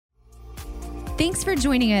Thanks for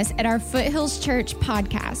joining us at our Foothills Church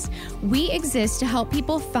podcast. We exist to help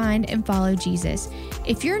people find and follow Jesus.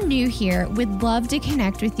 If you're new here, we'd love to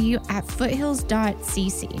connect with you at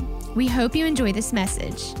foothills.cc. We hope you enjoy this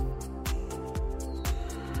message.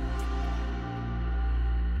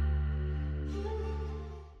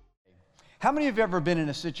 How many of you have ever been in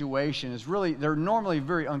a situation, they're normally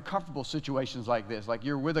very uncomfortable situations like this, like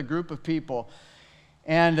you're with a group of people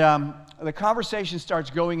and the conversation starts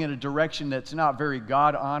going in a direction that's not very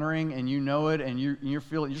God-honoring, and you know it, and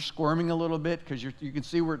you're squirming a little bit because you can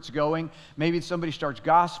see where it's going. Maybe somebody starts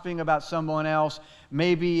gossiping about someone else.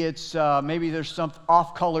 Maybe there's some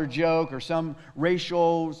off-color joke or some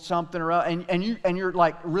racial something or other, and you're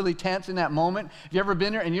like really tense in that moment. Have you ever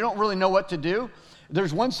been there and you don't really know what to do?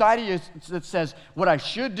 There's one side of you that says, what I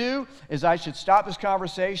should do is I should stop this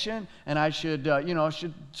conversation, and I should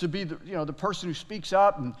be the person who speaks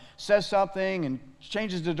up and says something and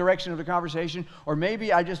changes the direction of the conversation, or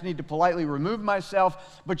maybe I just need to politely remove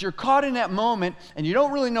myself. But you're caught in that moment, and you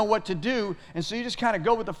don't really know what to do, and so you just kind of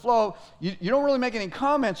go with the flow. You don't really make any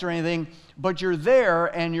comments or anything, but you're there,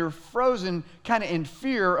 and you're frozen kind of in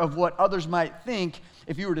fear of what others might think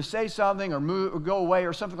if you were to say something or move or go away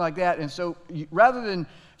or something like that. And so rather than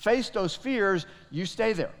face those fears, you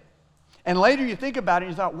stay there. And later you think about it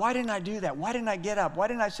and you thought, why didn't I do that? Why didn't I get up? Why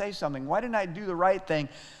didn't I say something? Why didn't I do the right thing?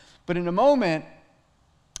 But in a moment,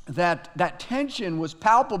 that tension was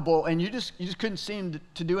palpable, and you just couldn't seem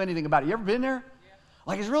to do anything about it. You ever been there? Yeah.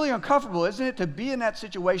 Like, it's really uncomfortable, isn't it, to be in that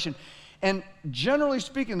situation? And generally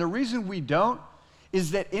speaking, the reason we don't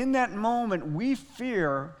is that in that moment we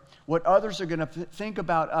fear what others are going to think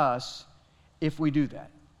about us if we do that.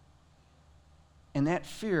 And that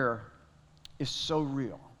fear is so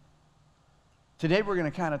real. Today we're going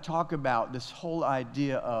to kind of talk about this whole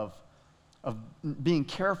idea of being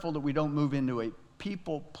careful that we don't move into a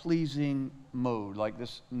people-pleasing mode, like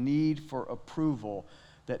this need for approval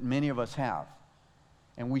that many of us have.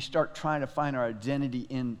 And we start trying to find our identity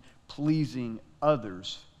in pleasing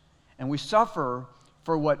others. And we suffer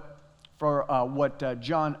for what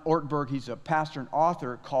John Ortberg, he's a pastor and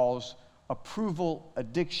author, calls approval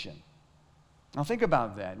addiction. Now think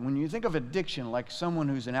about that. When you think of addiction, like someone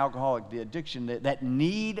who's an alcoholic, the addiction, that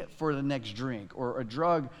need for the next drink, or a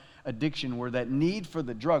drug addiction where that need for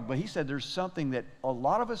the drug. But he said there's something that a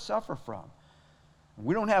lot of us suffer from.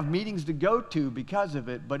 We don't have meetings to go to because of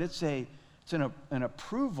it, but it's an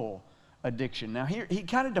approval addiction. Now here he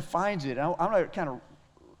kind of defines it. I'm going to kind of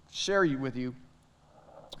share with you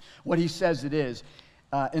what he says it is.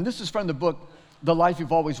 And this is from the book, The Life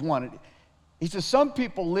You've Always Wanted. He says, some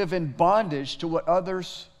people live in bondage to what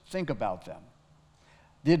others think about them.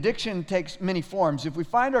 The addiction takes many forms. If we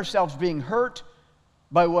find ourselves being hurt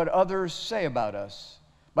by what others say about us,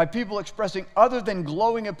 by people expressing other than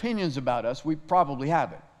glowing opinions about us, we probably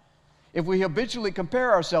have it. If we habitually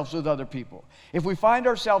compare ourselves with other people, if we find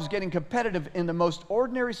ourselves getting competitive in the most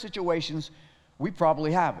ordinary situations, we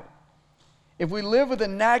probably have it. If we live with a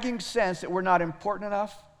nagging sense that we're not important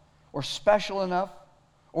enough or special enough,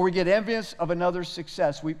 or we get envious of another's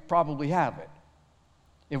success, we probably have it.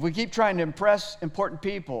 If we keep trying to impress important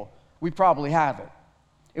people, we probably have it.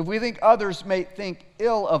 If we think others may think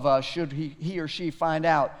ill of us should he or she find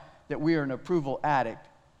out that we are an approval addict,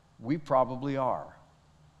 we probably are.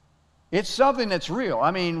 It's something that's real.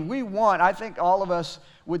 I mean, I think all of us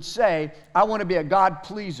would say, I want to be a God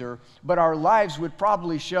pleaser, but our lives would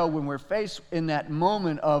probably show when we're faced in that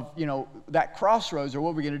moment of, that crossroads or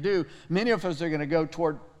what we're going to do, many of us are going to go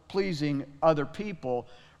toward pleasing other people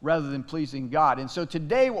rather than pleasing God. And so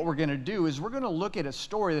today what we're going to do is we're going to look at a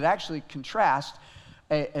story that actually contrasts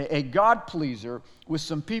a God pleaser with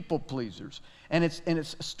some people pleasers. And it's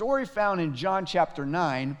a story found in John chapter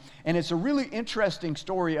 9, and it's a really interesting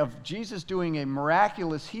story of Jesus doing a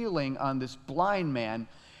miraculous healing on this blind man.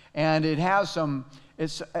 And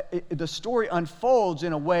the story unfolds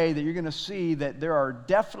in a way that you're going to see that there are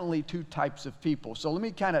definitely two types of people. So let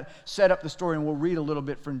me kind of set up the story, and we'll read a little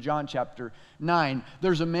bit from John chapter 9.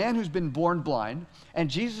 There's a man who's been born blind, and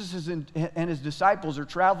Jesus and his disciples are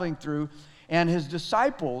traveling through, and his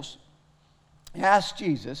disciples asked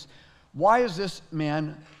Jesus, why is this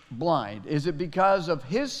man blind? Is it because of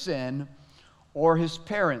his sin or his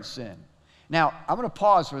parents' sin? Now, I'm going to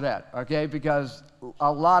pause for that, okay? Because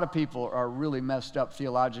a lot of people are really messed up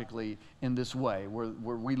theologically in this way,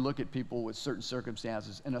 where we look at people with certain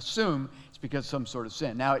circumstances and assume it's because of some sort of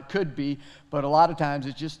sin. Now, it could be, but a lot of times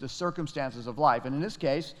it's just the circumstances of life. And in this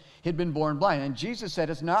case, he'd been born blind. And Jesus said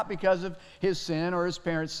it's not because of his sin or his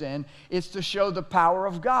parents' sin. It's to show the power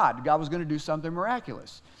of God. God was going to do something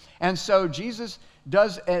miraculous. And so Jesus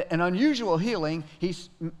does an unusual healing. He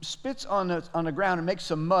spits on the ground and makes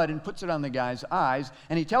some mud and puts it on the guy's eyes.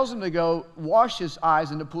 And he tells him to go wash his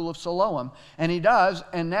eyes in the pool of Siloam. And he does,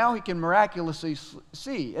 and now he can miraculously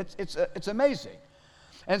see. It's amazing.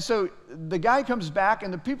 And so the guy comes back,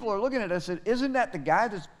 and the people are looking at us and said, isn't that the guy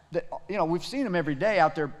that we've seen him every day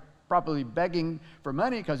out there probably begging for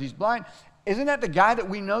money because he's blind. Isn't that the guy that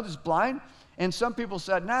we know that's blind? And some people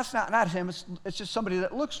said, no, it's not him. It's just somebody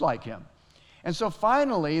that looks like him. And so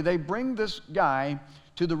finally, they bring this guy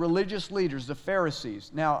to the religious leaders, the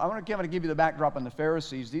Pharisees. Now, I'm going to give you the backdrop on the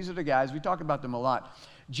Pharisees. These are the guys, we talk about them a lot.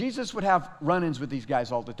 Jesus would have run-ins with these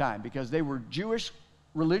guys all the time because they were Jewish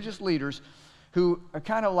religious leaders who are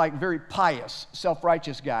kind of like very pious,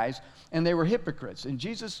 self-righteous guys, and they were hypocrites. And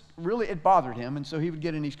Jesus, really, it bothered him, and so he would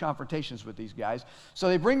get in these confrontations with these guys. So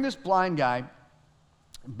they bring this blind guy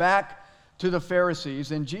back to the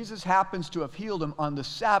Pharisees, and Jesus happens to have healed him on the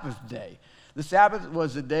Sabbath day. The Sabbath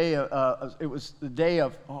was the day of, it was the day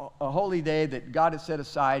of a holy day that God had set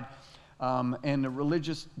aside, and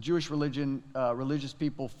the Jewish religious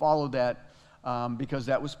people followed that because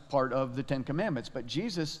that was part of the Ten Commandments. But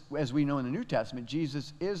Jesus, as we know in the New Testament,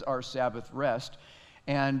 Jesus is our Sabbath rest.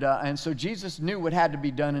 And so Jesus knew what had to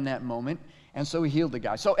be done in that moment, and so he healed the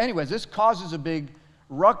guy. So anyways, this causes a big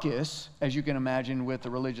ruckus, as you can imagine, with the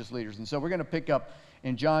religious leaders. And so we're going to pick up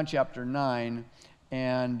in John chapter 9,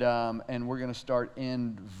 and we're going to start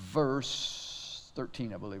in verse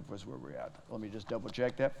 13, I believe was where we're at. Let me just double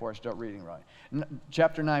check that before I start reading right.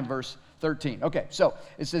 Chapter 9, verse 13. Okay, so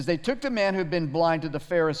it says, they took the man who had been blind to the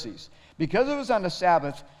Pharisees. Because it was on the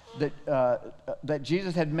Sabbath that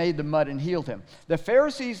Jesus had made the mud and healed him. The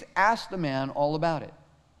Pharisees asked the man all about it.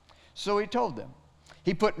 So he told them,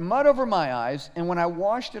 he put mud over my eyes, and when I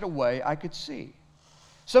washed it away, I could see.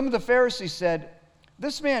 Some of the Pharisees said,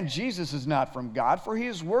 this man Jesus is not from God, for he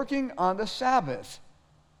is working on the Sabbath.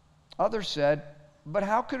 Others said, but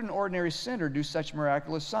how could an ordinary sinner do such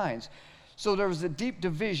miraculous signs? So there was a deep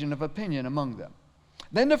division of opinion among them.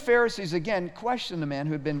 Then the Pharisees again questioned the man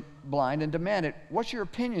who had been blind and demanded, what's your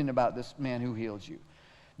opinion about this man who healed you?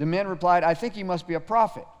 The man replied, I think he must be a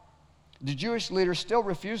prophet. The Jewish leaders still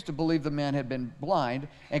refused to believe the man had been blind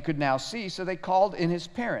and could now see, so they called in his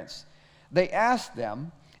parents. They asked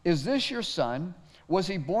them, is this your son? Was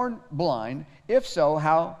he born blind? If so,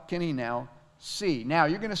 how can he now see? Now,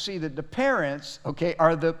 you're going to see that the parents,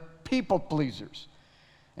 are the people pleasers.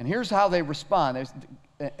 And here's how they respond.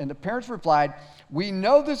 And the parents replied, we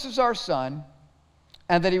know this is our son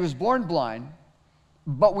and that he was born blind,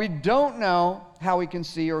 but we don't know how he can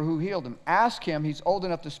see or who healed him. Ask him, he's old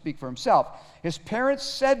enough to speak for himself. His parents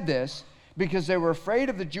said this because they were afraid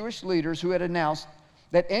of the Jewish leaders who had announced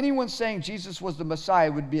that anyone saying Jesus was the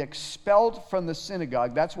Messiah would be expelled from the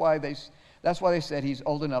synagogue. That's why they said he's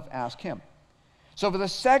old enough, ask him. So for the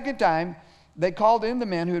second time, they called in the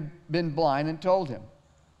man who had been blind and told him,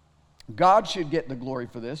 God should get the glory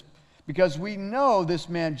for this, because we know this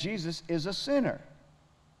man Jesus is a sinner.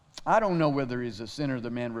 I don't know whether he's a sinner, the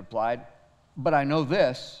man replied, but I know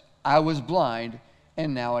this, I was blind,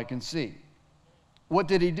 and now I can see. What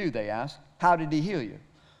did he do, they asked. How did he heal you?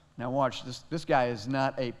 Now watch, this guy is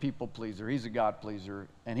not a people pleaser, he's a God pleaser,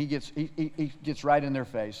 and he gets right in their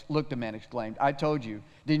face. Look, the man exclaimed, I told you,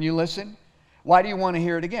 didn't you listen? Why do you want to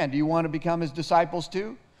hear it again? Do you want to become his disciples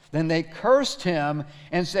too? Then they cursed him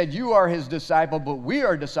and said, you are his disciple, but we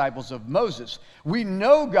are disciples of Moses. We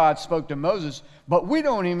know God spoke to Moses, but we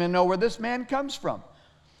don't even know where this man comes from.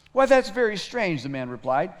 Well, that's very strange, the man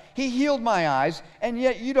replied. He healed my eyes, and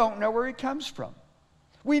yet you don't know where he comes from.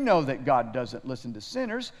 We know that God doesn't listen to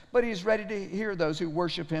sinners, but he's ready to hear those who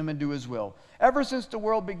worship him and do his will. Ever since the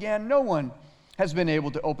world began, no one has been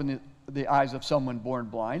able to open the eyes of someone born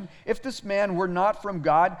blind. If this man were not from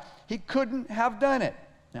God, he couldn't have done it.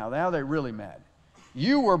 Now they're really mad.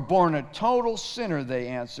 You were born a total sinner, they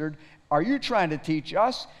answered. Are you trying to teach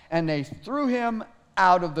us? And they threw him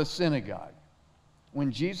out of the synagogue. When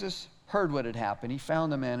Jesus heard what had happened, he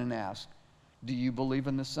found the man and asked, do you believe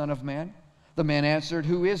in the Son of Man? The man answered,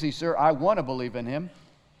 who is he, sir? I want to believe in him.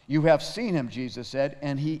 You have seen him, Jesus said,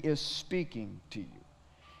 and he is speaking to you.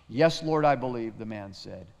 Yes, Lord, I believe, the man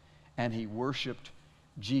said. And he worshiped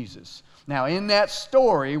Jesus. Now, in that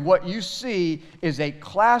story, what you see is a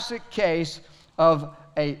classic case of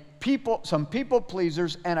some people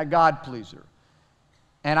pleasers and a God pleaser.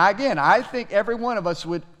 And again, I think every one of us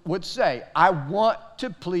would say, I want to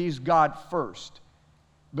please God first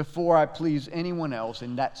before I please anyone else.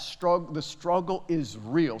 And the struggle is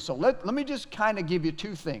real. So let me just kind of give you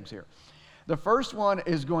two things here. The first one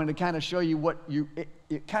is going to kind of show you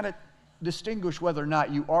it kind of distinguish whether or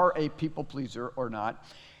not you are a people pleaser or not.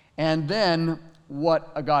 and then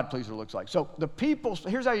what a God pleaser looks like. So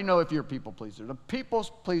here's how you know if you're a people pleaser. The people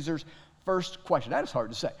pleaser's first question, that is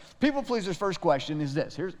hard to say. People pleaser's first question is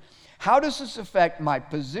this. How does this affect my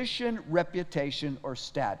position, reputation, or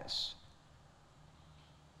status?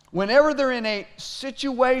 Whenever they're in a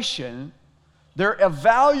situation, they're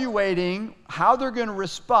evaluating how they're going to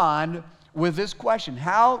respond with this question.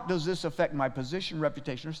 How does this affect my position,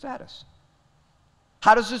 reputation, or status?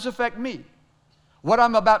 How does this affect me? What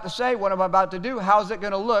I'm about to say, what I'm about to do, how is it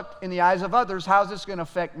going to look in the eyes of others? How is this going to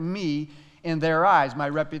affect me in their eyes? My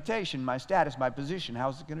reputation, my status, my position, how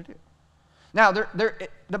is it going to do? Now,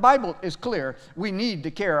 the Bible is clear. We need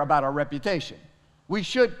to care about our reputation. We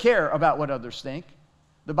should care about what others think.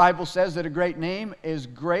 The Bible says that a great name is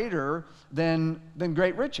greater than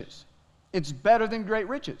great riches. It's better than great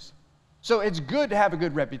riches. So it's good to have a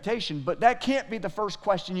good reputation, but that can't be the first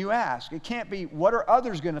question you ask. It can't be, what are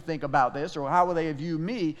others going to think about this, or how will they view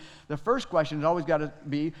me? The first question has always got to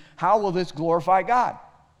be, how will this glorify God?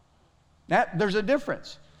 There's a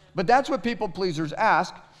difference. But that's what people pleasers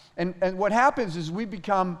ask. And what happens is we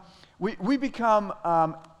become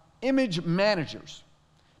image managers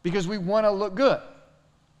because we want to look good.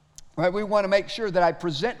 Right? We want to make sure that I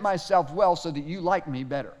present myself well so that you like me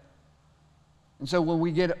better. And so when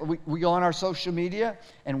we go on our social media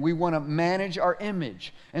and we want to manage our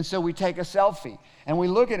image. And so we take a selfie and we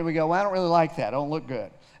look at it and we go, well, I don't really like that. I don't look good.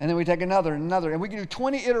 And then we take another. And we can do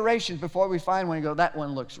 20 iterations before we find one and go, that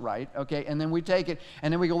one looks right. Okay. And then we take it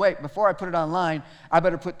and then we go, wait, before I put it online, I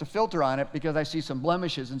better put the filter on it because I see some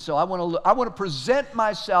blemishes. And so I want to present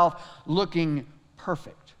myself looking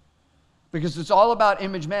perfect. Because it's all about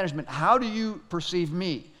image management. How do you perceive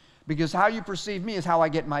me? Because how you perceive me is how I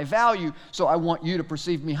get my value. So I want you to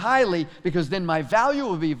perceive me highly because then my value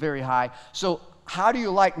will be very high. So how do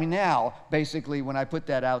you like me now, basically, when I put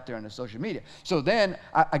that out there on the social media? So then,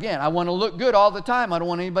 I want to look good all the time. I don't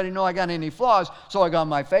want anybody to know I got any flaws. So I go on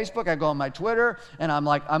my Facebook, I go on my Twitter, and I'm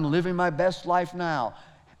like, I'm living my best life now.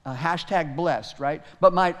 Hashtag blessed, right?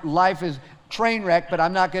 But my life is train wreck, but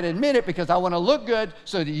I'm not going to admit it because I want to look good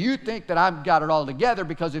so that you think that I've got it all together,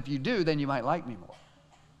 because if you do, then you might like me more.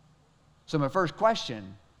 So my first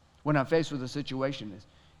question when I'm faced with a situation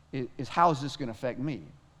is how is this going to affect me,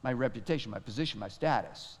 my reputation, my position, my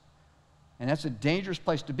status? And that's a dangerous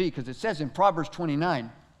place to be, because it says in Proverbs 29,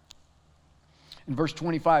 in verse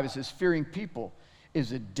 25, it says, fearing people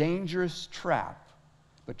is a dangerous trap,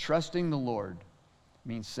 but trusting the Lord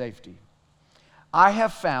means safety. I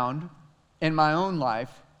have found in my own life,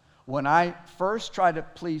 when I first try to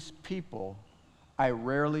please people, I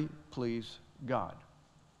rarely please God.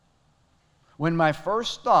 When my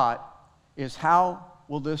first thought is, how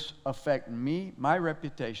will this affect me, my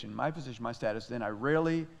reputation, my position, my status, then I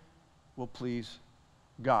rarely will please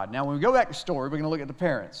God. Now, when we go back to the story, we're going to look at the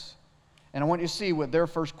parents. And I want you to see what their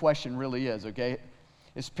first question really is, okay?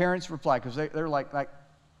 His parents reply, because they're like,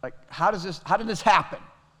 how did this happen?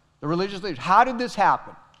 The religious leaders, how did this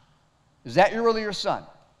happen? Is that really your son?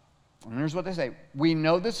 And here's what they say. We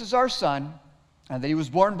know this is our son, and that he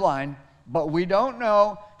was born blind, but we don't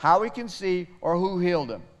know how he can see or who healed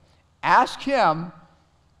him. Ask him.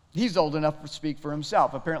 He's old enough to speak for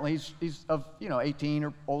himself. Apparently he's of 18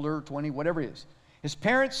 or older, 20, whatever he is. His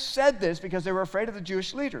parents said this because they were afraid of the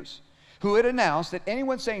Jewish leaders, who had announced that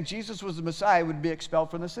anyone saying Jesus was the Messiah would be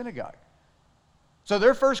expelled from the synagogue. So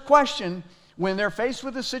their first question when they're faced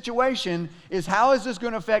with a situation is, how is this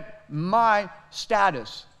going to affect my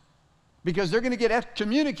status? Because they're going to get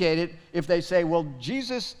excommunicated if they say, well,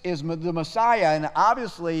 Jesus is the Messiah, and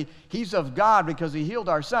obviously he's of God because he healed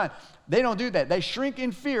our son. They don't do that. They shrink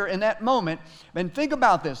in fear in that moment. And think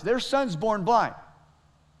about this. Their son's born blind.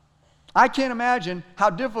 I can't imagine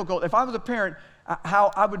how difficult, if I was a parent,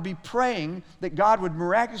 how I would be praying that God would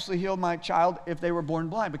miraculously heal my child if they were born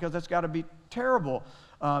blind, because that's got to be terrible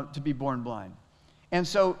to be born blind. And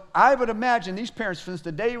so I would imagine these parents, since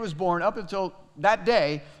the day he was born up until that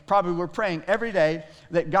day, probably were praying every day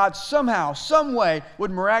that God somehow, some way, would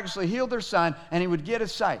miraculously heal their son and he would get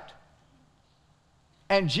his sight.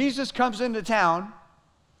 And Jesus comes into town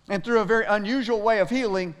and, through a very unusual way of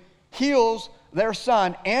healing, heals their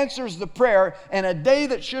son, answers the prayer, and a day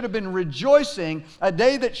that should have been rejoicing, a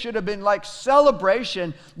day that should have been like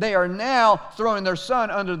celebration, they are now throwing their son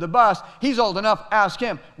under the bus. He's old enough, ask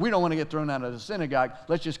him. We don't want to get thrown out of the synagogue.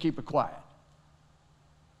 Let's just keep it quiet.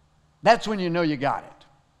 That's when you know you got it.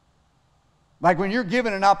 Like when you're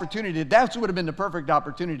given an opportunity, that would have been the perfect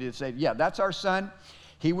opportunity to say, yeah, that's our son.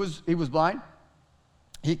 He was blind.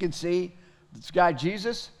 He can see. This guy,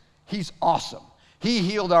 Jesus, he's awesome. He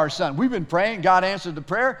healed our son. We've been praying. God answered the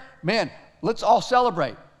prayer. Man, let's all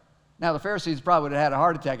celebrate. Now, the Pharisees probably would have had a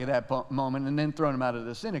heart attack at that moment and then thrown him out of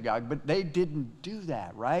the synagogue, but they didn't do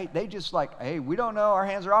that, right? They just like, hey, we don't know. Our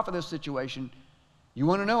hands are off of this situation. You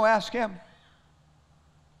want to know? Ask him.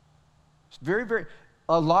 It's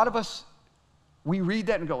a lot of us, we read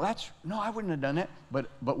that and go, no, I wouldn't have done that.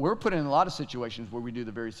 But we're put in a lot of situations where we do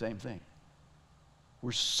the very same thing.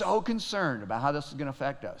 We're so concerned about how this is going to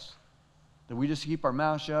affect us that we just keep our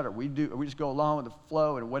mouth shut, or we just go along with the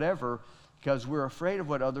flow and whatever, because we're afraid of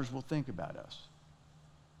what others will think about us.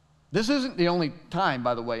 This isn't the only time,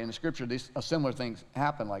 by the way, in the Scripture similar things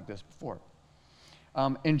happen like this before.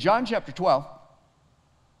 In John chapter 12,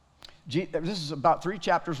 this is about 3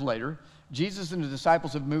 chapters later, Jesus and the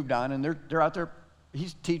disciples have moved on, and they're out there.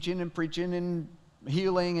 He's teaching and preaching and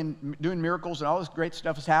healing and doing miracles, and all this great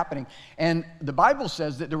stuff is happening. And the Bible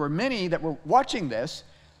says that there were many that were watching this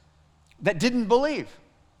that didn't believe.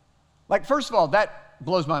 Like, first of all, that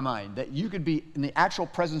blows my mind, that you could be in the actual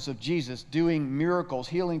presence of Jesus doing miracles,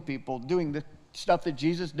 healing people, doing the stuff that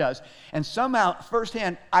Jesus does, and somehow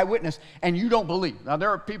firsthand eyewitness, and you don't believe. Now, there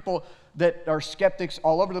are people that are skeptics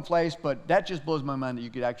all over the place, but that just blows my mind that you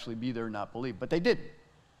could actually be there and not believe. But they didn't.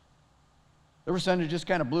 There were some who just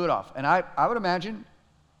kind of blew it off. And I would imagine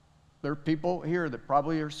there are people here that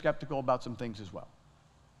probably are skeptical about some things as well.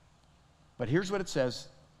 But here's what it says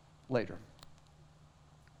later.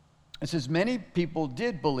 It says, many people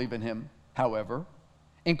did believe in him, however,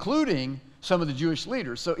 including some of the Jewish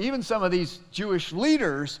leaders. So even some of these Jewish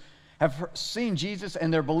leaders have seen Jesus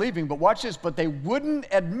and they're believing. But watch this, but they wouldn't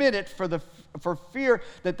admit it for fear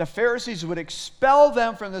that the Pharisees would expel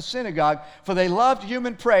them from the synagogue, for they loved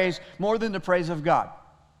human praise more than the praise of God.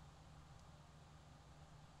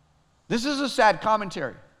 This is a sad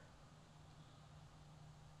commentary.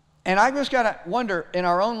 And I just got to wonder, in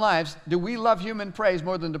our own lives, do we love human praise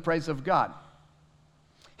more than the praise of God?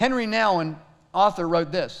 Henry Nouwen, author,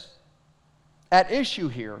 wrote this: at issue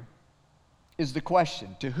here is the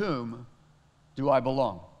question, to whom do I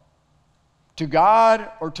belong? To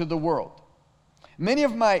God or to the world? Many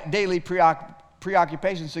of my daily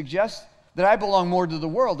preoccupations suggest that I belong more to the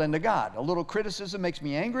world than to God. A little criticism makes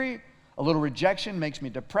me angry. A little rejection makes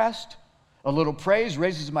me depressed. A little praise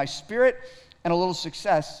raises my spirit. And a little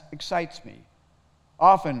success excites me.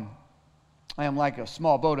 Often, I am like a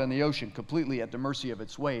small boat on the ocean, completely at the mercy of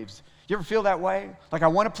its waves. You ever feel that way? Like I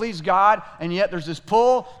want to please God, and yet there's this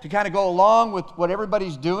pull to kind of go along with what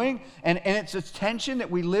everybody's doing, and it's this tension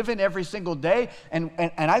that we live in every single day, and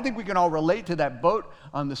I think we can all relate to that boat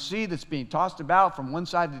on the sea that's being tossed about from one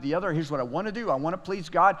side to the other. Here's what I want to do. I want to please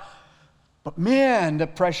God. But man, the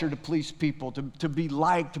pressure to please people, to be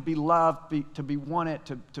liked, to be loved, to be wanted,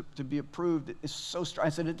 to be approved is so strong.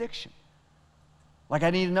 It's an addiction. Like I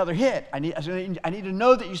need another hit. I need to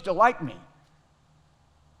know that you still like me. And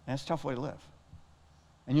that's a tough way to live.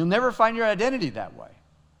 And you'll never find your identity that way,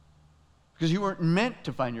 because you weren't meant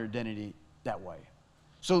to find your identity that way.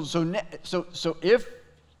 So if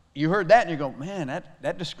you heard that and you go, man,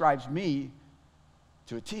 that describes me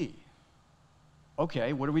to a T.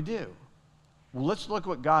 Okay, what do we do? Well, let's look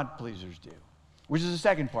what God-pleasers do, which is the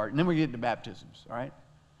second part, and then we get into baptisms, all right?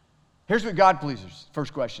 Here's what God-pleasers,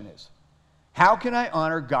 first question is. How can I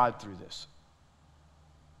honor God through this?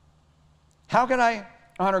 How can I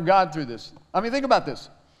honor God through this? I mean, think about this.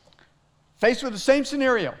 Faced with the same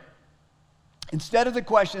scenario, instead of the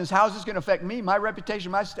question is, how is this going to affect me, my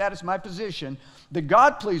reputation, my status, my position, the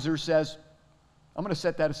God-pleaser says, I'm going to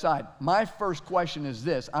set that aside. My first question is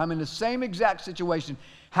this. I'm in the same exact situation.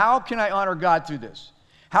 How can I honor God through this?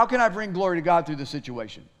 How can I bring glory to God through this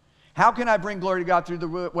situation? How can I bring glory to God through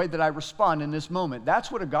the way that I respond in this moment?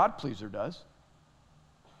 That's what a God-pleaser does.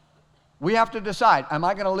 We have to decide, am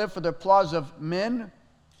I going to live for the applause of men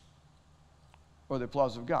or the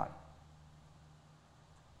applause of God?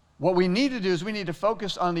 What we need to do is we need to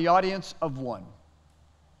focus on the audience of one.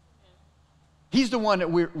 He's the one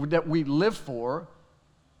that we live for,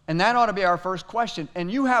 and that ought to be our first question. And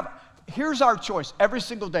here's our choice every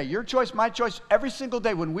single day. Your choice, my choice, every single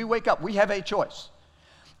day when we wake up, we have a choice.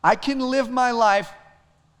 I can live my life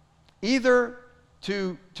either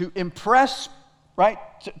to impress, right,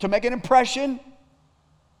 to make an impression,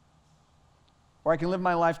 or I can live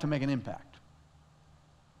my life to make an impact.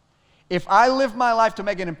 If I live my life to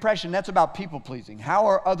make an impression, that's about people pleasing. How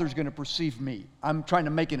are others going to perceive me? I'm trying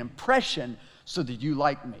to make an impression so that you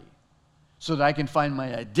like me, so that I can find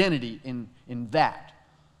my identity in that.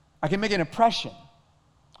 I can make an impression,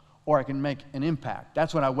 or I can make an impact.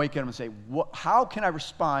 That's when I wake up and say, how can I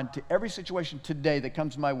respond to every situation today that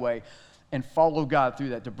comes my way and follow God through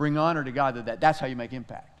that, to bring honor to God to that? That's how you make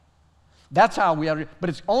impact. That's how we ought to, but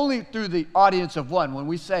it's only through the audience of one. When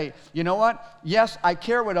we say, you know what? Yes, I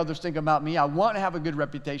care what others think about me. I want to have a good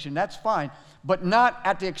reputation. That's fine, but not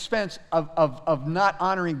at the expense of not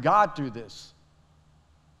honoring God through this.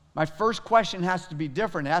 My first question has to be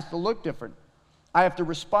different. It has to look different. I have to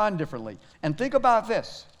respond differently. And think about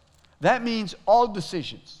this. That means all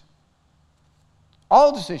decisions.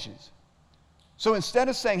 All decisions. So instead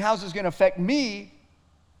of saying, how's this going to affect me?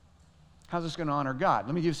 How's this going to honor God?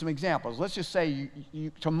 Let me give you some examples. Let's just say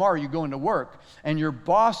tomorrow you go into work and your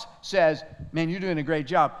boss says, man, you're doing a great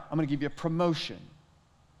job. I'm going to give you a promotion.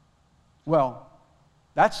 Well,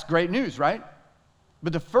 that's great news, right?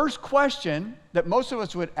 But the first question that most of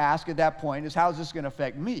us would ask at that point is, how's this going to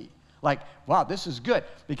affect me? Like, wow, this is good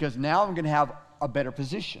because now I'm going to have a better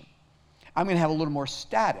position. I'm going to have a little more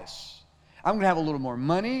status. I'm going to have a little more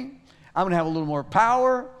money. I'm going to have a little more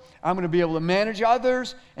power. I'm going to be able to manage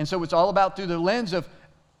others. And so it's all about through the lens of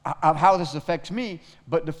how this affects me.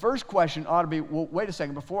 But the first question ought to be, well, wait a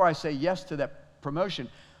second, before I say yes to that promotion,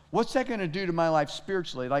 what's that going to do to my life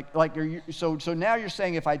spiritually? So now you're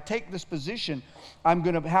saying if I take this position, I'm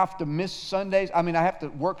going to have to miss Sundays. I have to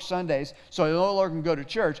work Sundays, so I no longer can go to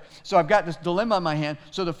church. So I've got this dilemma on my hand.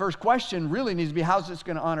 So the first question really needs to be, how's this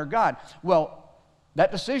going to honor God? Well,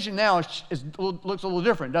 that decision now looks a little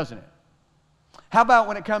different, doesn't it? How about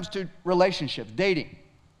when it comes to relationships, dating,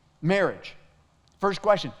 marriage? First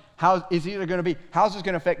question, how is either going to be, how's this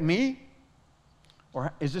going to affect me,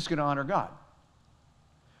 or is this going to honor God?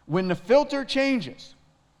 When the filter changes,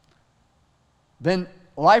 then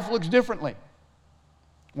life looks differently.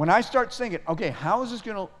 When I start thinking, okay, how is this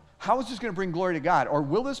going to bring glory to God? Or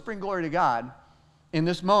will this bring glory to God in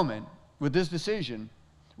this moment with this decision,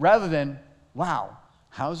 rather than, wow,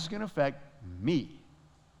 how is this going to affect me?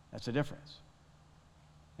 That's the difference.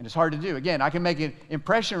 And it's hard to do. Again, I can make an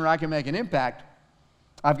impression or I can make an impact.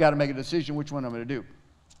 I've got to make a decision which one I'm going to do.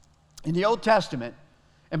 In the Old Testament,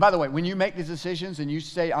 and by the way, when you make these decisions and you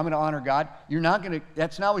say, I'm going to honor God,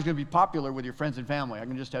 that's not always going to be popular with your friends and family. I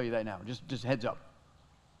can just tell you that now. Just heads up.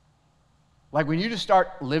 Like when you just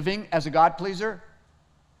start living as a God pleaser,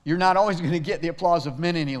 you're not always going to get the applause of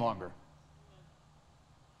men any longer.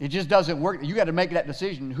 It just doesn't work. You got to make that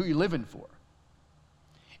decision who you're living for.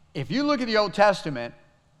 If you look at the Old Testament,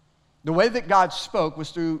 the way that God spoke was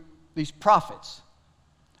through these prophets.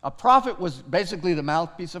 A prophet was basically the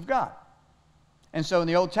mouthpiece of God. And so in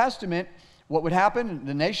the Old Testament, what would happen,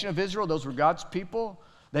 the nation of Israel, those were God's people,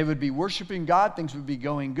 they would be worshiping God, things would be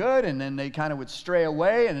going good, and then they kind of would stray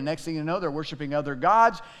away, and the next thing you know, they're worshiping other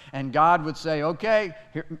gods, and God would say, okay,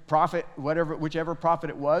 here, prophet, whichever prophet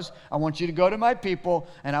it was, I want you to go to my people,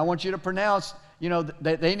 and I want you to pronounce,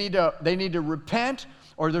 that they need to repent,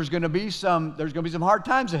 or there's going to be some hard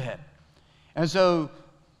times ahead. And so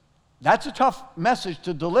that's a tough message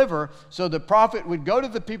to deliver. So the prophet would go to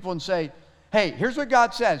the people and say, hey, here's what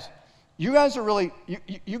God says. You guys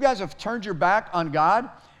have turned your back on God,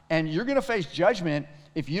 and you're going to face judgment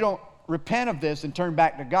if you don't repent of this and turn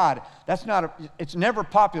back to God. It's never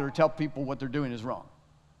popular to tell people what they're doing is wrong.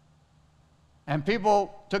 And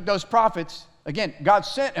people took those prophets. Again, God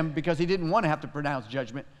sent them because he didn't want to have to pronounce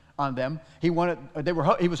judgment on them. He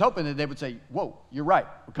was hoping that they would say, whoa, you're right,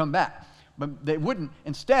 we'll come back. But they wouldn't.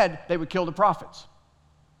 Instead, they would kill the prophets.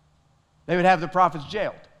 They would have the prophets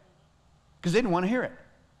jailed because they didn't want to hear it.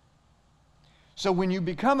 So when you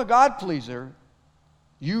become a God pleaser,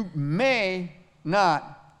 you may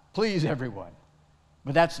not please everyone.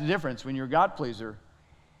 But that's the difference. When you're a God pleaser,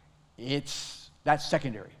 that's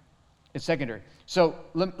secondary. It's secondary. So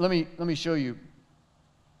let me show you,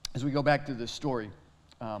 as we go back to this story,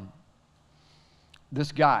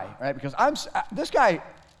 this guy, right? Because this guy,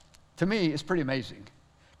 to me, is pretty amazing.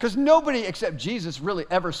 Because nobody except Jesus really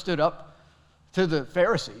ever stood up to the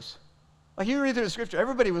Pharisees. Like you read through the scripture,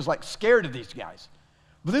 everybody was like scared of these guys.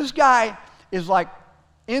 But this guy is like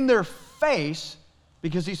in their face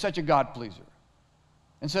because he's such a God pleaser.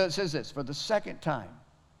 And so it says this, for the second time,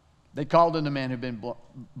 they called in the man who'd been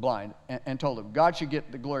blind and told him, God should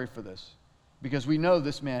get the glory for this because we know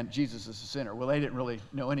this man, Jesus, is a sinner. Well, they didn't really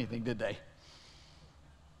know anything, did they?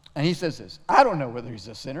 And he says this, I don't know whether he's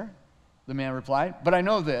a sinner, the man replied, but I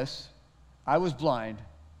know this, I was blind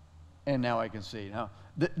and now I can see. Now,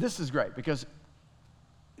 this is great because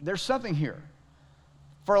there's something here.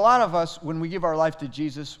 For a lot of us, when we give our life to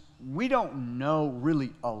Jesus, we don't know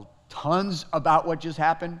really tons about what just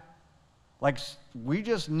happened. Like, we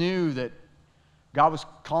just knew that God was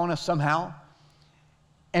calling us somehow.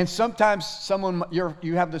 And sometimes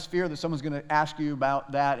you have this fear that someone's going to ask you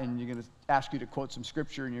about that, and you're going to ask you to quote some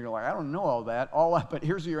scripture, and you're like, I don't know all that. But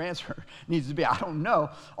here's your answer needs to be, I don't know.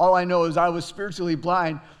 All I know is I was spiritually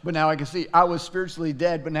blind, but now I can see. I was spiritually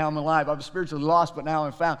dead, but now I'm alive. I was spiritually lost, but now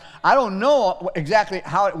I'm found. I don't know exactly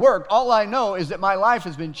how it worked. All I know is that my life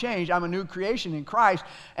has been changed. I'm a new creation in Christ,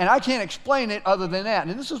 and I can't explain it other than that.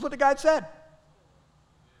 And this is what the guy said.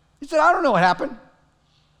 He said, I don't know what happened,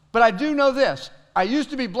 but I do know this. I used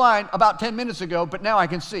to be blind about 10 minutes ago, but now I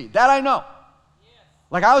can see. That I know.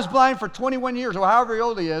 Like I was blind for 21 years, or however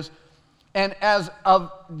old he is, and as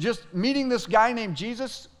of just meeting this guy named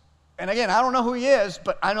Jesus, and again, I don't know who he is,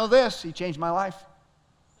 but I know this, he changed my life.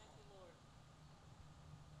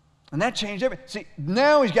 And that changed everything. See,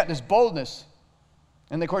 now he's got this boldness,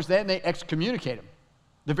 and of course then they excommunicate him.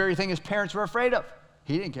 The very thing his parents were afraid of.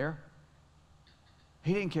 He didn't care.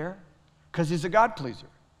 He didn't care, because he's a God pleaser.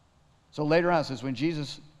 So later on, it says, when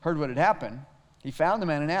Jesus heard what had happened, he found the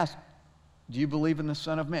man and asked, do you believe in the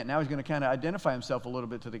Son of Man? Now he's going to kind of identify himself a little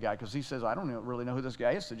bit to the guy, because he says, I don't really know who this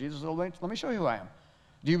guy is. So Jesus said, let me show you who I am.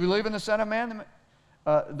 Do you believe in the Son of Man?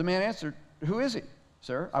 The man answered, who is he,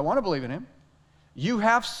 sir? I want to believe in him. You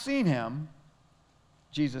have seen him,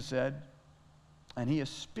 Jesus said, and he is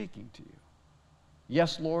speaking to you.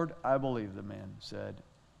 Yes, Lord, I believe, the man said,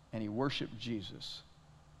 and he worshiped Jesus.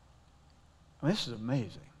 I mean, this is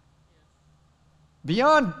amazing.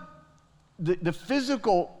 Beyond the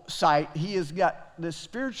physical sight, he has got this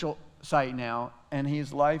spiritual sight now, and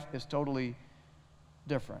his life is totally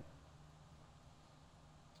different.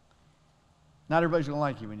 Not everybody's going to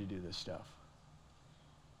like you when you do this stuff.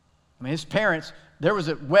 I mean, his parents, there was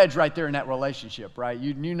a wedge right there in that relationship, right?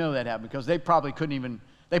 You know that happened, because they probably couldn't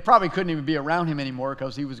even be around him anymore,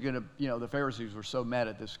 because he was going to, the Pharisees were so mad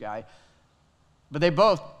at this guy. But they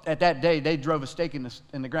both, at that day, they drove a stake in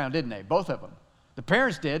the ground, didn't they? Both of them. The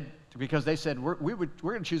parents did, because they said, we're going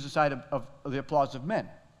to choose the side of the applause of men.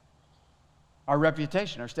 Our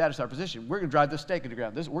reputation, our status, our position. We're going to drive this stake in the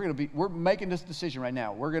ground. We're making this decision right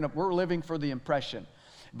now. We're living for the impression.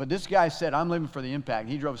 But this guy said, I'm living for the impact.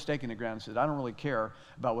 He drove a stake in the ground and said, I don't really care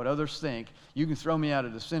about what others think. You can throw me out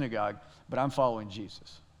of the synagogue, but I'm following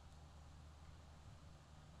Jesus.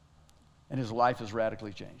 And his life has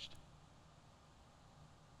radically changed.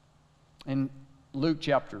 In Luke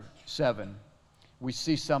chapter 7, we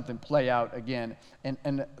see something play out again.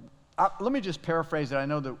 And let me just paraphrase it. I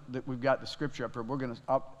know that we've got the scripture up here. I'm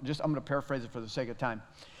going to paraphrase it for the sake of time.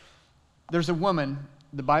 There's a woman.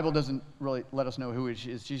 The Bible doesn't really let us know who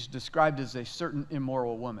she is. She's described as a certain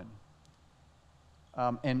immoral woman.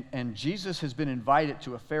 And Jesus has been invited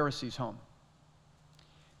to a Pharisee's home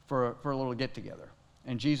for a little get-together.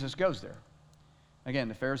 And Jesus goes there. Again,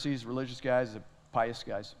 the Pharisees, religious guys, the pious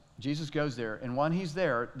guys. Jesus goes there, and when he's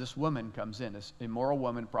there, this woman comes in, this immoral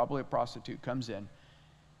woman, probably a prostitute, comes in,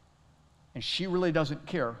 and she really doesn't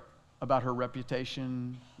care about her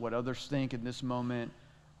reputation, what others think in this moment,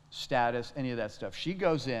 status, any of that stuff. She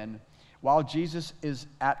goes in while Jesus is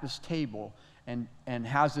at this table and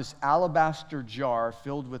has this alabaster jar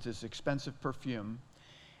filled with this expensive perfume,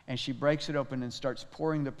 and she breaks it open and starts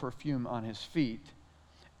pouring the perfume on his feet,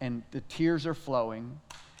 and the tears are flowing,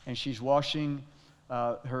 and she's washing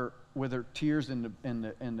with her tears in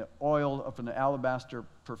the oil from the alabaster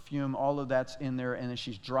perfume, all of that's in there, and then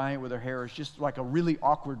she's drying it with her hair. It's just like a really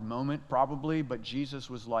awkward moment, probably, but Jesus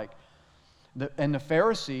was like, and the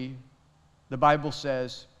Pharisee, the Bible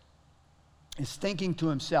says, is thinking to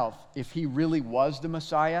himself, if he really was the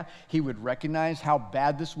Messiah, he would recognize how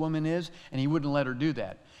bad this woman is, and he wouldn't let her do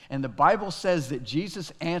that. And the Bible says that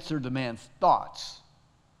Jesus answered the man's thoughts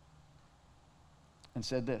and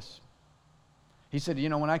said this. He said,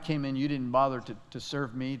 when I came in, you didn't bother to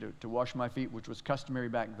serve me, to wash my feet, which was customary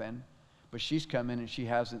back then. But she's come in and she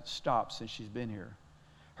hasn't stopped since she's been here.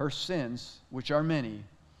 Her sins, which are many,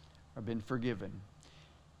 have been forgiven.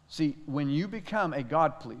 See, when you become a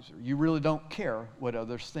God pleaser, you really don't care what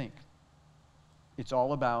others think. It's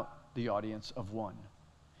all about the audience of one.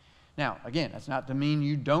 Now, again, that's not to mean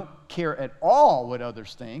you don't care at all what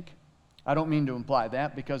others think. I don't mean to imply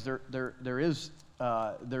that, because there is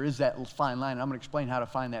that fine line, and I'm going to explain how to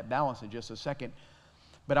find that balance in just a second.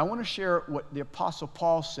 But I want to share what the Apostle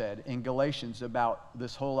Paul said in Galatians about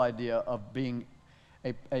this whole idea of being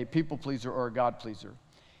a people pleaser or a God pleaser.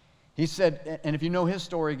 He said, and if you know his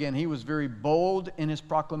story again, he was very bold in his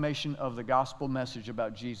proclamation of the gospel message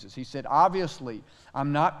about Jesus. He said, obviously,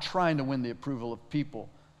 I'm not trying to win the approval of people,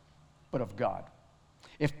 but of God.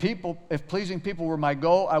 If pleasing people were my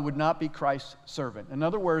goal, I would not be Christ's servant. In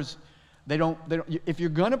other words, if you're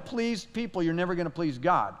going to please people, you're never going to please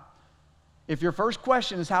God. If your first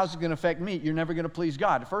question is, how's it going to affect me? You're never going to please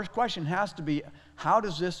God. The first question has to be, how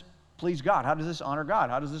does this please God? How does this honor God?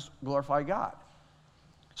 How does this glorify God?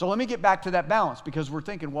 So let me get back to that balance, because we're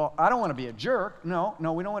thinking, well, I don't want to be a jerk. No,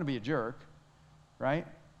 we don't want to be a jerk, right?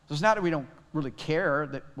 So it's not that we don't really care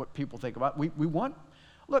that what people think about. We want,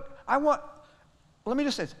 look, let me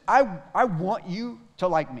just say this. I want you to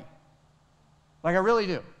like me. Like, I really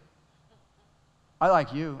do. I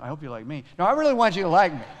like you. I hope you like me. No, I really want you to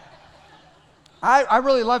like me. I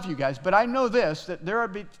really love you guys, but I know this, that there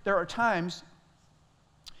are times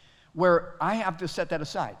where I have to set that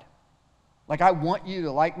aside. Like, I want you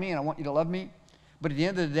to like me and I want you to love me, but at the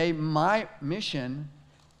end of the day, my mission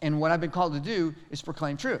and what I've been called to do is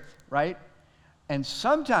proclaim truth, right? And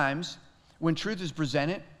sometimes when truth is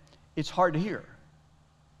presented, it's hard to hear.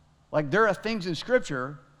 Like, there are things in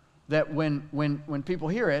Scripture that when people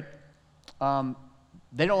hear it,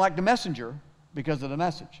 they don't like the messenger because of the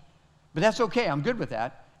message. But that's okay. I'm good with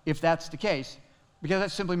that if that's the case, because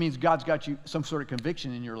that simply means God's got you some sort of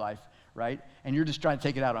conviction in your life, right? And you're just trying to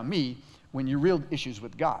take it out on me when your real issues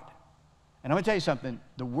with God. And I'm going to tell you something.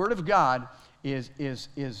 The Word of God is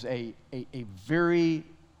a very,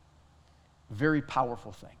 very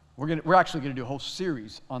powerful thing. We're actually going to do a whole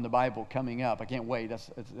series on the Bible coming up. I can't wait.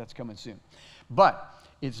 That's coming soon. But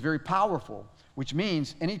it's very powerful, which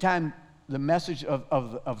means anytime the message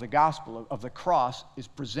of the gospel, of the cross, is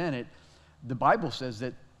presented, the Bible says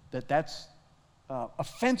that's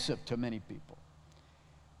offensive to many people.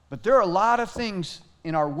 But there are a lot of things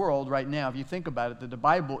in our world right now, if you think about it, that the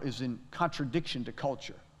Bible is in contradiction to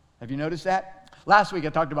culture. Have you noticed that? Last week I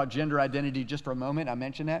talked about gender identity just for a moment. I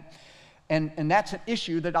mentioned that. And that's an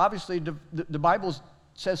issue that obviously the Bible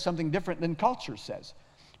says something different than culture says.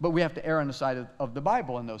 But we have to err on the side of the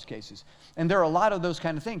Bible in those cases. And there are a lot of those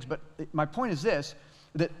kind of things. But my point is this,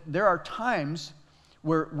 that there are times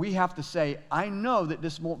where we have to say, I know that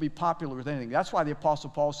this won't be popular with anything. That's why the Apostle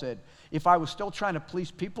Paul said, if I was still trying to please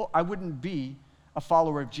people, I wouldn't be a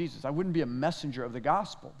follower of Jesus. I wouldn't be a messenger of the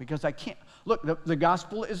gospel, because I can't. Look, the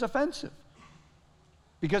gospel is offensive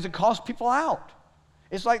because it calls people out.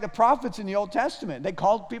 It's like the prophets in the Old Testament. They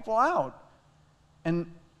called people out.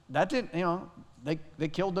 And that didn't, they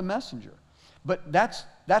killed the messenger. But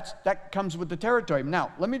that comes with the territory.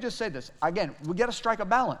 Now, let me just say this. Again, we got to strike a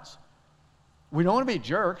balance. We don't want to be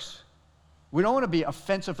jerks. We don't want to be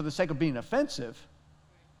offensive for the sake of being offensive,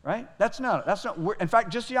 right? That's not, in fact,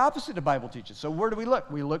 just the opposite the Bible teaches. So where do we look?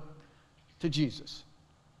 We look to Jesus.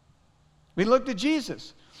 We look to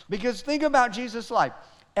Jesus. Because think about Jesus' life.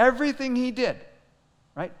 Everything he did,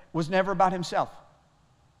 right, was never about himself.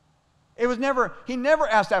 He never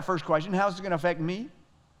asked that first question, how's it going to affect me,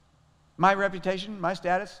 my reputation, my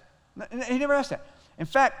status? He never asked that. In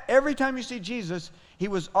fact, every time you see Jesus, he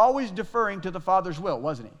was always deferring to the Father's will,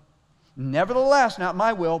 wasn't he? Nevertheless, not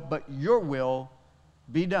my will, but your will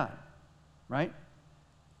be done, right?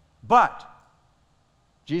 But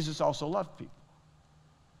Jesus also loved people,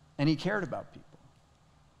 and he cared about people,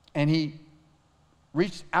 and he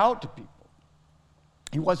reached out to people.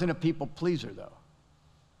 He wasn't a people pleaser, though.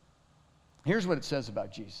 Here's what it says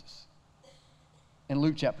about Jesus in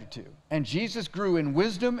Luke chapter 2. And Jesus grew in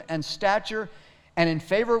wisdom and stature and in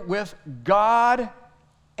favor with God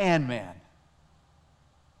and man.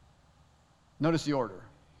 Notice the order.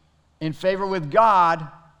 In favor with God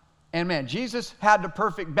and man. Jesus had the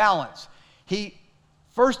perfect balance. He,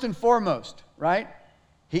 first and foremost, right?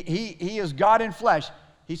 He is God in flesh.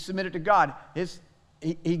 He submitted to God.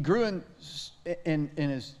 He grew in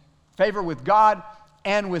his favor with God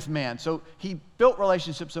and with man. So he built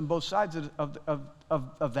relationships on both sides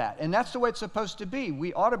of that. And that's the way it's supposed to be.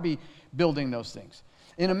 We ought to be building those things.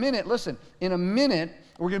 In a minute,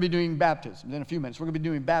 we're going to be doing baptisms. In a few minutes, we're going to be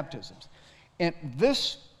doing baptisms. And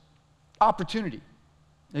this opportunity,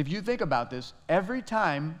 if you think about this, every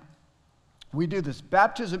time we do this,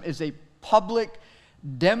 baptism is a public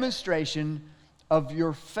demonstration of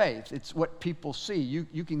your faith. It's what people see.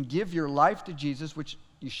 You can give your life to Jesus, which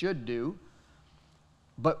you should do,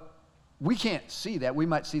 but we can't see that. We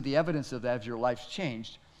might see the evidence of that if your life's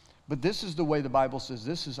changed. But this is the way the Bible says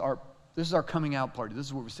this is our coming out party. This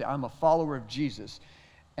is where we say, I'm a follower of Jesus,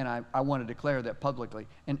 and I want to declare that publicly.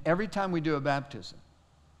 And every time we do a baptism,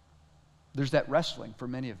 there's that wrestling for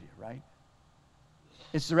many of you, right?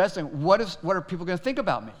 It's the wrestling. What are people going to think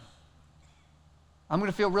about me? I'm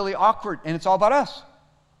going to feel really awkward, and it's all about us.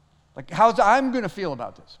 Like, how's I'm going to feel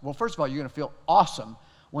about this? Well, first of all, you're going to feel awesome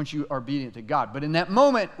once you are obedient to God. But in that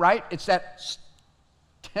moment, right, it's that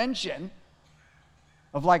tension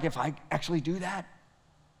of like, if I actually do that,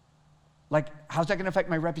 like, how's that going to affect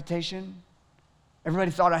my reputation?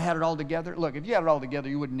 Everybody thought I had it all together. Look, if you had it all together,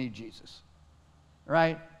 you wouldn't need Jesus,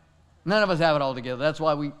 right? None of us have it all together. That's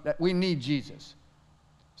why we need Jesus.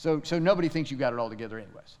 So nobody thinks you got it all together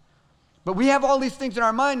anyways. But we have all these things in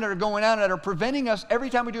our mind that are going on that are preventing us every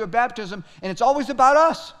time we do a baptism, and it's always about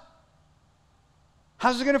us.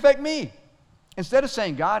 How's this going to affect me? Instead of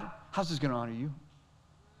saying, God, how's this going to honor you?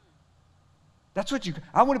 That's what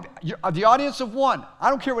I want to be, the audience of one. I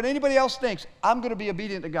don't care what anybody else thinks. I'm going to be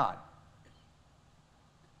obedient to God.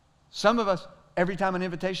 Some of us, every time an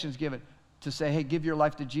invitation is given to say, hey, give your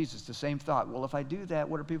life to Jesus, the same thought. Well, if I do that,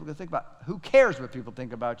 what are people going to think about? Who cares what people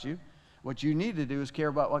think about you? What you need to do is care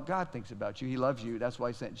about what God thinks about you. He loves you. That's why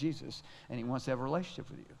he sent Jesus, and he wants to have a relationship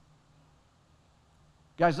with you.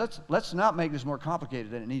 Guys, let's not make this more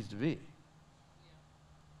complicated than it needs to be.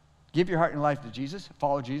 Give your heart and life to Jesus.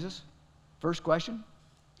 Follow Jesus. First question,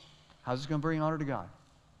 how's this going to bring honor to God?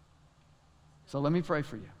 So let me pray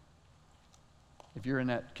for you. If you're in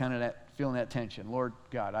that kind of that, feeling that tension, Lord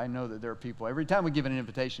God, I know that there are people, every time we give an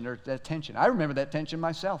invitation, there's that tension. I remember that tension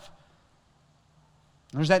myself.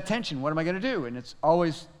 There's that tension. What am I going to do? And it's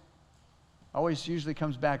always usually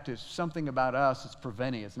comes back to something about us that's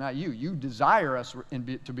preventing. It's not you. You desire us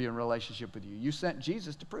to be in a relationship with you. You sent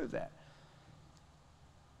Jesus to prove that.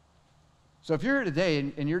 So if you're here today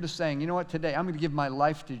and you're just saying, you know what, today I'm going to give my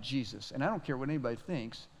life to Jesus, and I don't care what anybody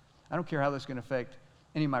thinks. I don't care how that's going to affect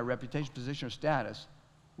any of my reputation, position, or status.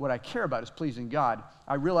 What I care about is pleasing God.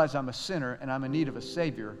 I realize I'm a sinner and I'm in need of a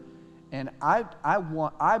Savior, and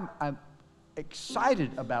I'm excited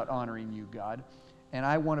about honoring you, God, and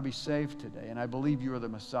I want to be saved today, and I believe you are the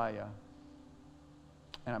Messiah,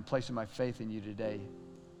 and I'm placing my faith in you today.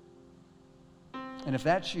 And if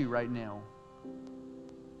that's you right now,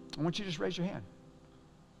 I want you to just raise your hand.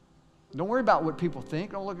 Don't worry about what people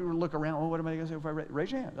think. Don't look around. Oh, what am I going to say if I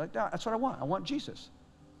raise your hand? Like, no, that's what I want. I want Jesus.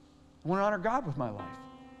 I want to honor God with my life.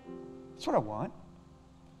 That's what I want.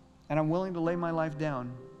 And I'm willing to lay my life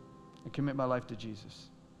down and commit my life to Jesus.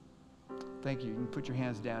 Thank you. You can put your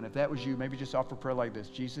hands down. If that was you, maybe just offer prayer like this.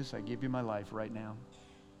 Jesus, I give you my life right now.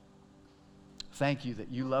 Thank you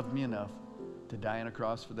that you loved me enough to die on a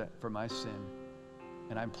cross for my sin.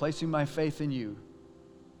 And I'm placing my faith in you,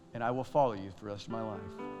 and I will follow you for the rest of my life.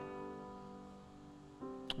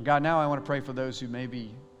 God, now I want to pray for those who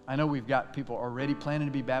maybe, I know we've got people already planning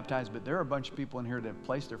to be baptized, but there are a bunch of people in here that have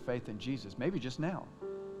placed their faith in Jesus, maybe just now.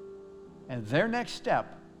 And their next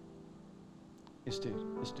step is to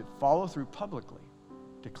follow through publicly,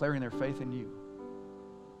 declaring their faith in you.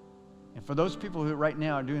 And for those people who right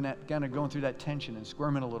now are doing that, kind of going through that tension and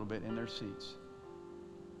squirming a little bit in their seats,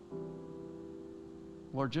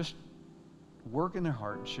 Lord, just work in their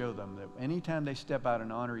heart and show them that anytime they step out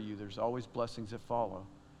and honor you, there's always blessings that follow.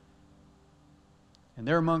 And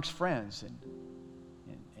they're amongst friends,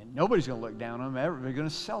 and nobody's going to look down on them. Everybody's going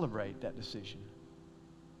to celebrate that decision.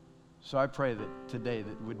 So I pray that today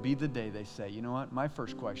that would be the day they say, you know what, my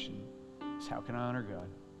first question is how can I honor God?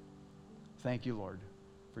 Thank you, Lord,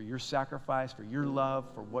 for your sacrifice, for your love,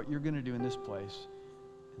 for what you're going to do in this place.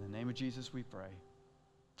 In the name of Jesus we pray.